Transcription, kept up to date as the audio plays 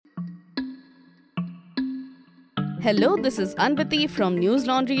Hello, this is Anvati from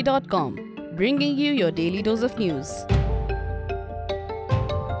newslaundry.com, bringing you your daily dose of news.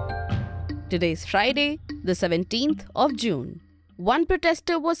 Today is Friday, the 17th of June. One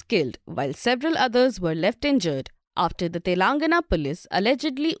protester was killed while several others were left injured after the Telangana police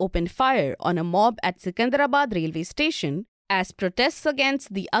allegedly opened fire on a mob at Secunderabad railway station as protests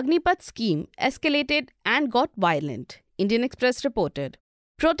against the Agnipath scheme escalated and got violent, Indian Express reported.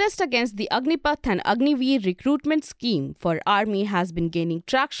 Protest against the Agnipath and Agniveer recruitment scheme for army has been gaining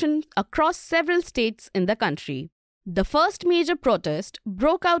traction across several states in the country. The first major protest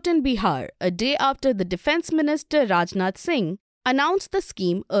broke out in Bihar a day after the Defence Minister Rajnath Singh announced the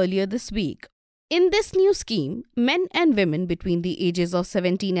scheme earlier this week. In this new scheme, men and women between the ages of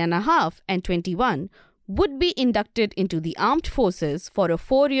 17.5 and 21 would be inducted into the armed forces for a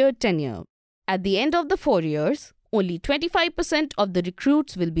 4-year tenure. At the end of the 4 years, only 25% of the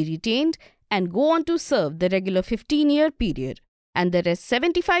recruits will be retained and go on to serve the regular 15-year period, and the rest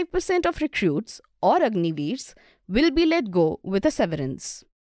 75% of recruits or Agniveers will be let go with a severance.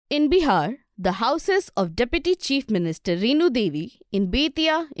 In Bihar, the houses of Deputy Chief Minister Renu Devi in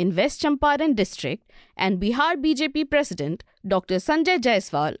Betia in West Champaran district and Bihar BJP President Dr. Sanjay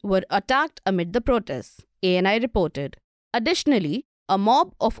Jaiswal were attacked amid the protests, ANI reported. Additionally, a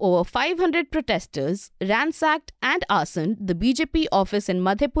mob of over 500 protesters ransacked and arsoned the BJP office in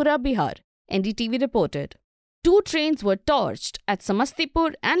Madhepura, Bihar, NDTV reported. 2 trains were torched at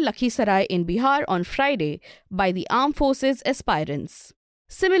Samastipur and Lakhisarai in Bihar on Friday by the armed forces aspirants.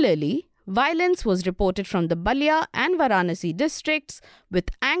 Similarly, violence was reported from the Balia and Varanasi districts, with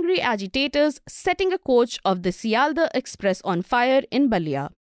angry agitators setting a coach of the Sialdah Express on fire in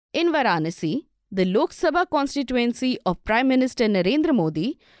Balia. In Varanasi, the Lok Sabha constituency of Prime Minister Narendra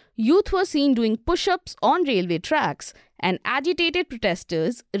Modi, youth were seen doing push-ups on railway tracks and agitated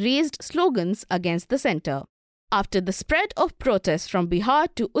protesters raised slogans against the centre. After the spread of protests from Bihar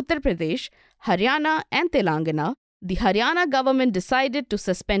to Uttar Pradesh, Haryana and Telangana, the Haryana government decided to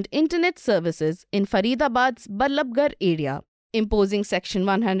suspend internet services in Faridabad's Ballabgarh area, imposing Section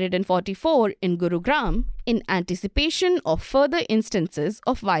 144 in Gurugram in anticipation of further instances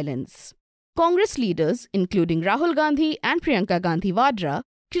of violence. Congress leaders, including Rahul Gandhi and Priyanka Gandhi Vadra,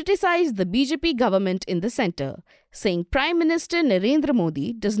 criticized the BJP government in the centre, saying Prime Minister Narendra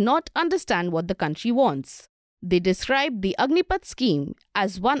Modi does not understand what the country wants. They described the Agnipath scheme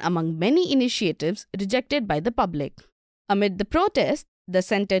as one among many initiatives rejected by the public. Amid the protest, the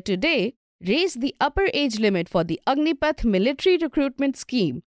centre today raised the upper age limit for the Agnipath military recruitment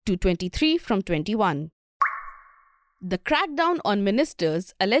scheme to 23 from 21. The crackdown on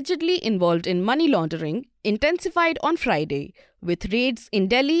ministers allegedly involved in money laundering intensified on Friday, with raids in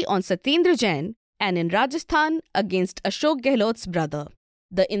Delhi on Satyendra Jain and in Rajasthan against Ashok Gehlot's brother.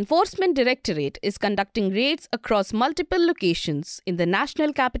 The Enforcement Directorate is conducting raids across multiple locations in the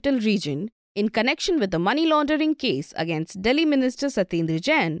National Capital Region in connection with the money laundering case against Delhi Minister Satyendra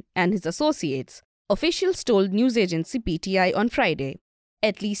Jain and his associates, officials told news agency PTI on Friday.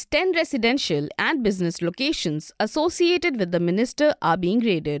 At least 10 residential and business locations associated with the minister are being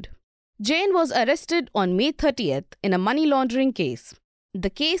raided. Jain was arrested on May 30th in a money laundering case. The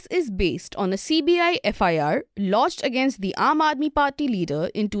case is based on a CBI FIR lodged against the Aam Aadmi Party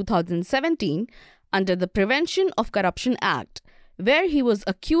leader in 2017 under the Prevention of Corruption Act, where he was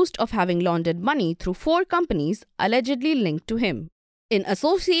accused of having laundered money through 4 companies allegedly linked to him. In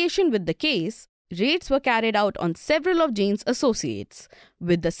association with the case, raids were carried out on several of Jain's associates,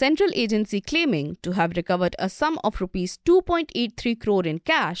 with the central agency claiming to have recovered a sum of Rs 2.83 crore in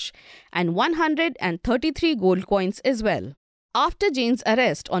cash and 133 gold coins as well. After Jain's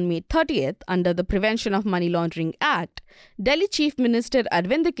arrest on May 30th under the Prevention of Money Laundering Act, Delhi Chief Minister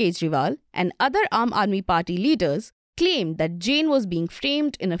Arvind Kejriwal and other Aam Aadmi Party leaders claimed that Jain was being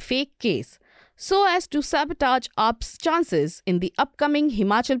framed in a fake case so as to sabotage AAP's chances in the upcoming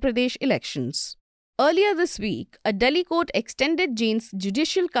Himachal Pradesh elections. Earlier this week, a Delhi court extended Jain's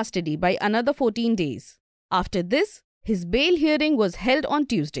judicial custody by another 14 days. After this, his bail hearing was held on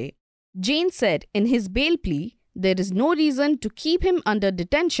Tuesday. Jain said in his bail plea, there is no reason to keep him under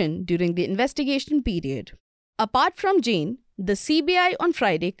detention during the investigation period. Apart from Jain, the CBI on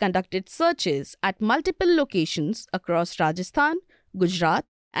Friday conducted searches at multiple locations across Rajasthan, Gujarat,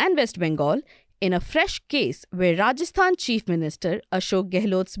 and West Bengal in a fresh case where Rajasthan Chief Minister Ashok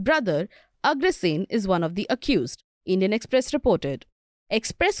Gehlot's brother Agrasen is one of the accused, Indian Express reported.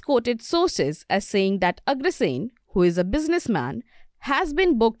 Express quoted sources as saying that Agrasen, who is a businessman, has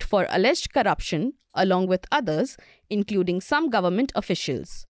been booked for alleged corruption along with others, including some government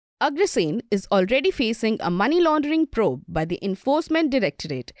officials. Agrasen is already facing a money laundering probe by the Enforcement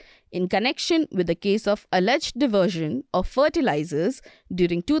Directorate in connection with the case of alleged diversion of fertilizers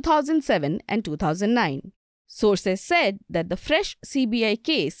during 2007 and 2009. Sources said that the fresh CBI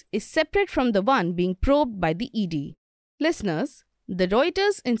case is separate from the one being probed by the ED. Listeners, the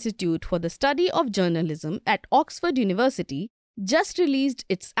Reuters Institute for the Study of Journalism at Oxford University just released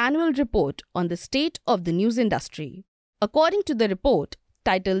its annual report on the state of the news industry. According to the report,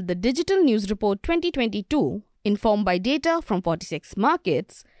 titled the Digital News Report 2022, informed by data from 46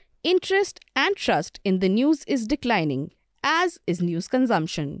 markets, interest and trust in the news is declining, as is news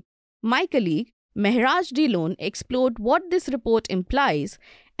consumption. My colleague, Mehraj Dilon, explored what this report implies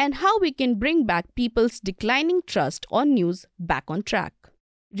and how we can bring back people's declining trust on news back on track.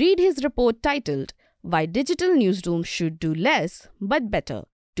 Read his report titled, Why Digital Newsrooms Should Do Less But Better,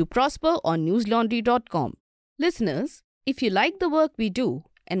 to prosper on newslaundry.com. Listeners, if you like the work we do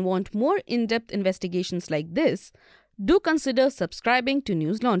and want more in-depth investigations like this, do consider subscribing to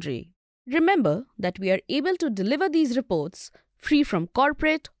News Laundry. Remember that we are able to deliver these reports free from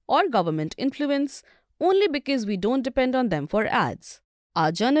corporate or government influence only because we don't depend on them for ads.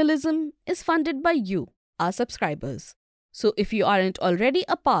 Our journalism is funded by you, our subscribers. So if you aren't already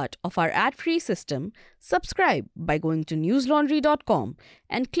a part of our ad-free system, subscribe by going to newslaundry.com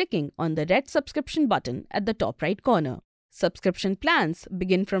and clicking on the red subscription button at the top right corner. Subscription plans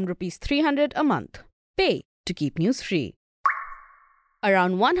begin from Rs 300 a month. Pay to keep news free.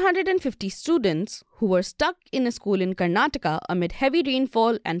 Around 150 students who were stuck in a school in Karnataka amid heavy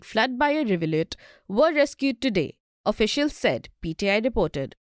rainfall and flood by a rivulet were rescued today, officials said, PTI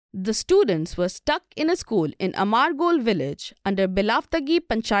reported. The students were stuck in a school in Amargol village under Bilavtagi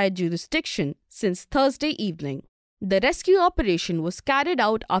Panchayat jurisdiction since Thursday evening. The rescue operation was carried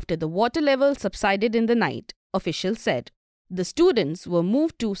out after the water level subsided in the night, officials said. The students were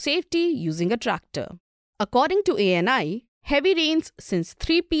moved to safety using a tractor. According to ANI, heavy rains since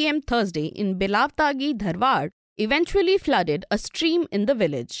 3 p.m. Thursday in Bilavtagi, Dharwad eventually flooded a stream in the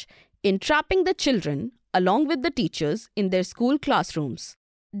village, entrapping the children along with the teachers in their school classrooms.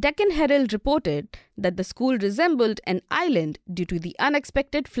 Deccan Herald reported that the school resembled an island due to the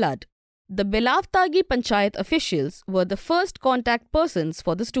unexpected flood. The Bilavtagi Panchayat officials were the first contact persons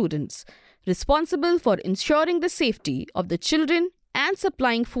for the students, responsible for ensuring the safety of the children and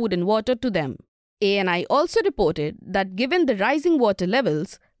supplying food and water to them. ANI also reported that given the rising water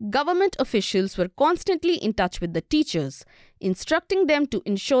levels, government officials were constantly in touch with the teachers, instructing them to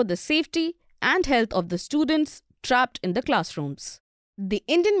ensure the safety and health of the students trapped in the classrooms. The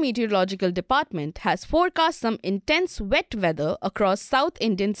Indian Meteorological Department has forecast some intense wet weather across South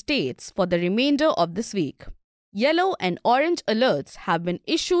Indian states for the remainder of this week. Yellow and orange alerts have been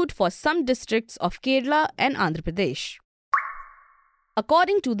issued for some districts of Kerala and Andhra Pradesh.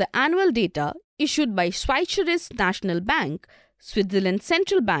 According to the annual data issued by Schweizerische National Bank, Switzerland's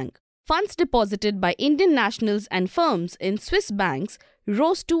central bank, funds deposited by Indian nationals and firms in Swiss banks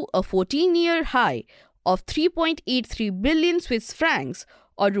rose to a 14-year high of 3.83 billion Swiss francs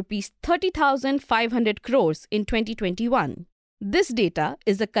or rupees 30,500 crores in 2021. This data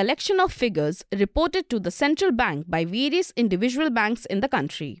is a collection of figures reported to the central bank by various individual banks in the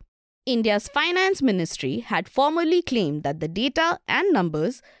country. India's Finance Ministry had formerly claimed that the data and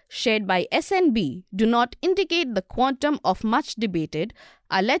numbers shared by SNB do not indicate the quantum of much debated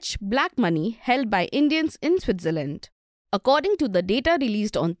alleged black money held by Indians in Switzerland. According to the data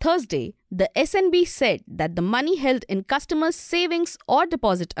released on Thursday, the SNB said that the money held in customers' savings or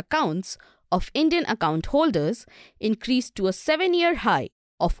deposit accounts of Indian account holders increased to a 7-year high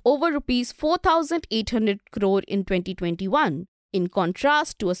of over rupees 4,800 crore in 2021, in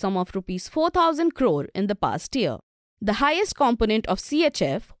contrast to a sum of rupees 4,000 crore in the past year. The highest component of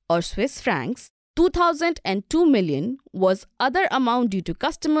CHF, or Swiss francs, 2,002 million, was other amount due to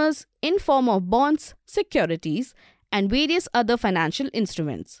customers in form of bonds, securities, and various other financial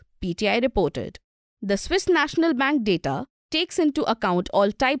instruments, PTI reported. The Swiss National Bank data takes into account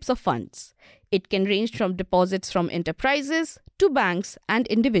all types of funds. It can range from deposits from enterprises to banks and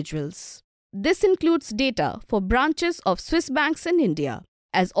individuals. This includes data for branches of Swiss banks in India,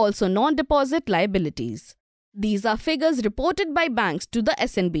 as also non-deposit liabilities. These are figures reported by banks to the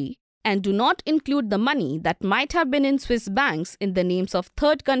SNB and do not include the money that might have been in Swiss banks in the names of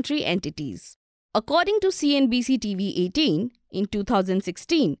third country entities. According to CNBC TV 18, in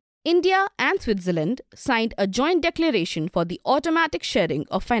 2016, India and Switzerland signed a joint declaration for the automatic sharing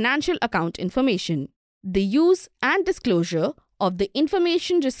of financial account information. The use and disclosure of the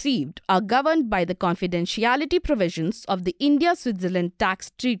information received are governed by the confidentiality provisions of the India-Switzerland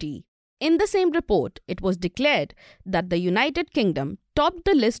Tax Treaty. In the same report, it was declared that the United Kingdom topped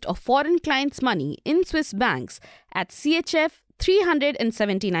the list of foreign clients' money in Swiss banks at CHF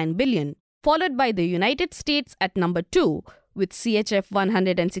 379 billion, followed by the United States at number 2 with CHF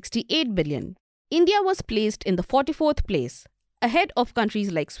 168 billion. India was placed in the 44th place, ahead of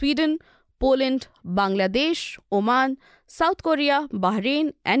countries like Sweden, Poland, Bangladesh, Oman, South Korea,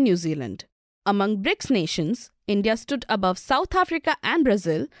 Bahrain, and New Zealand. Among BRICS nations, India stood above South Africa and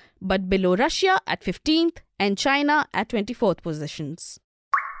Brazil, but below Russia at 15th and China at 24th positions.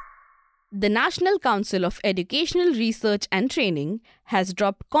 The National Council of Educational Research and Training has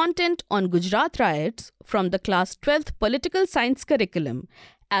dropped content on Gujarat riots from the class 12th political science curriculum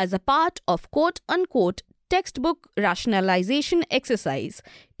as a part of quote-unquote textbook rationalization exercise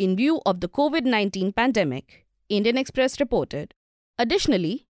in view of the COVID-19 pandemic, Indian Express reported.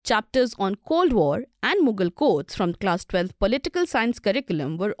 Additionally, chapters on Cold War and Mughal courts from class 12 political science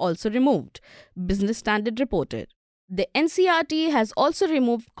curriculum were also removed, Business Standard reported. The NCERT has also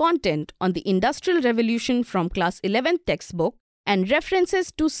removed content on the Industrial Revolution from class 11 textbook and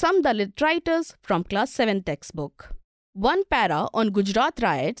references to some Dalit writers from class 7 textbook. One para on Gujarat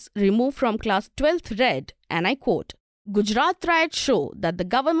riots removed from class 12th read, and I quote, Gujarat riots show that the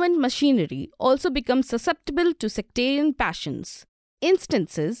government machinery also becomes susceptible to sectarian passions.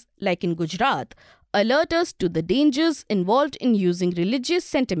 Instances, like in Gujarat, alert us to the dangers involved in using religious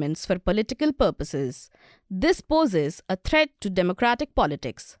sentiments for political purposes. This poses a threat to democratic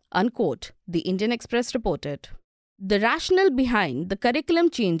politics, unquote, the Indian Express reported. The rationale behind the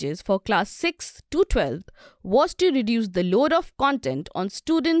curriculum changes for class 6 to 12 was to reduce the load of content on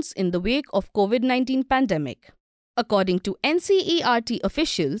students in the wake of COVID-19 pandemic. According to NCERT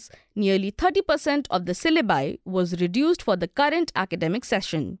officials, nearly 30% of the syllabi was reduced for the current academic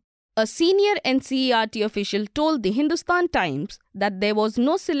session. A senior NCERT official told the Hindustan Times that there was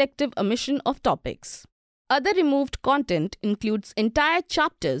no selective omission of topics. Other removed content includes entire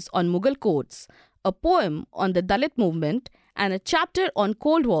chapters on Mughal courts, a poem on the Dalit movement, and a chapter on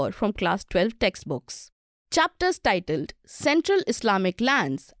Cold War from class 12 textbooks. Chapters titled Central Islamic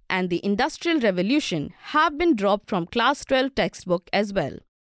Lands and the Industrial Revolution have been dropped from class 12 textbook as well.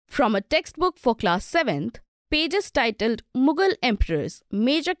 From a textbook for class 7th, pages titled Mughal Emperors,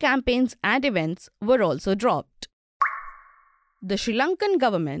 Major Campaigns and Events were also dropped. The Sri Lankan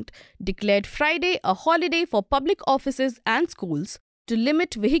government declared Friday a holiday for public offices and schools to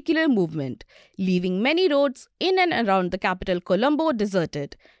limit vehicular movement, leaving many roads in and around the capital Colombo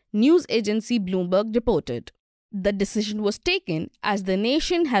deserted, news agency Bloomberg reported. The decision was taken as the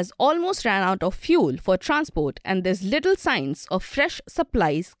nation has almost ran out of fuel for transport and there's little signs of fresh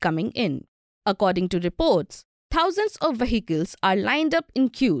supplies coming in. According to reports, thousands of vehicles are lined up in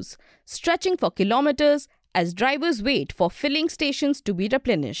queues, stretching for kilometers as drivers wait for filling stations to be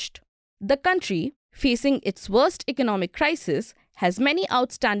replenished. The country, facing its worst economic crisis, has many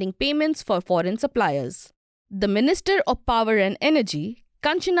outstanding payments for foreign suppliers. The Minister of Power and Energy,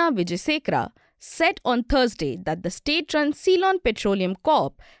 Kanchana Vijayasekara, said on Thursday that the state-run Ceylon Petroleum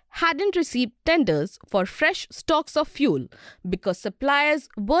Corp hadn't received tenders for fresh stocks of fuel because suppliers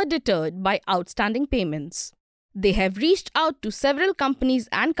were deterred by outstanding payments. They have reached out to several companies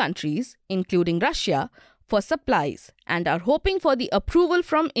and countries, including Russia, for supplies and are hoping for the approval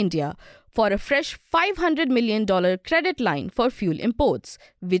from India for a fresh $500 million credit line for fuel imports,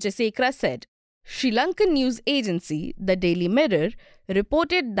 Vijayasekara said. Sri Lankan news agency, the Daily Mirror,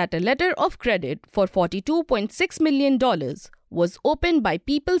 reported that a letter of credit for $42.6 million was opened by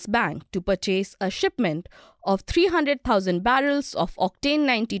People's Bank to purchase a shipment of 300,000 barrels of Octane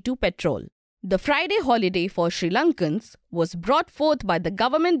 92 petrol. The Friday holiday for Sri Lankans was brought forth by the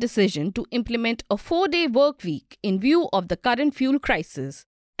government decision to implement a 4-day work week in view of the current fuel crisis,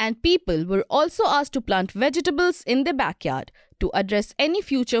 and people were also asked to plant vegetables in their backyard to address any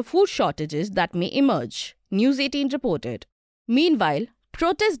future food shortages that may emerge, News 18 reported. Meanwhile,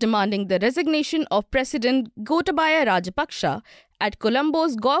 protests demanding the resignation of President Gotabaya Rajapaksa at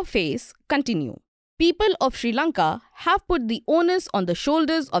Colombo's Goa face continue. People of Sri Lanka have put the onus on the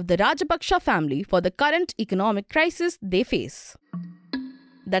shoulders of the Rajapaksa family for the current economic crisis they face.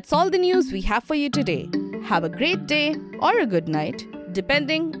 That's all the news we have for you today. Have a great day or a good night,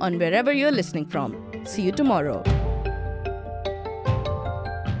 depending on wherever you're listening from. See you tomorrow.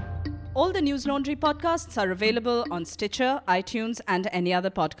 All the News Laundry podcasts are available on Stitcher, iTunes, and any other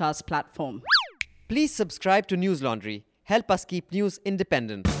podcast platform. Please subscribe to News Laundry. Help us keep news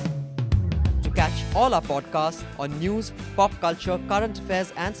independent. To catch all our podcasts on news, pop culture, current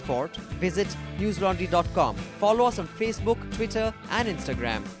affairs, and sport, visit newslaundry.com. Follow us on Facebook, Twitter, and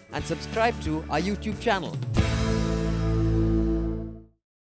Instagram, and subscribe to our YouTube channel.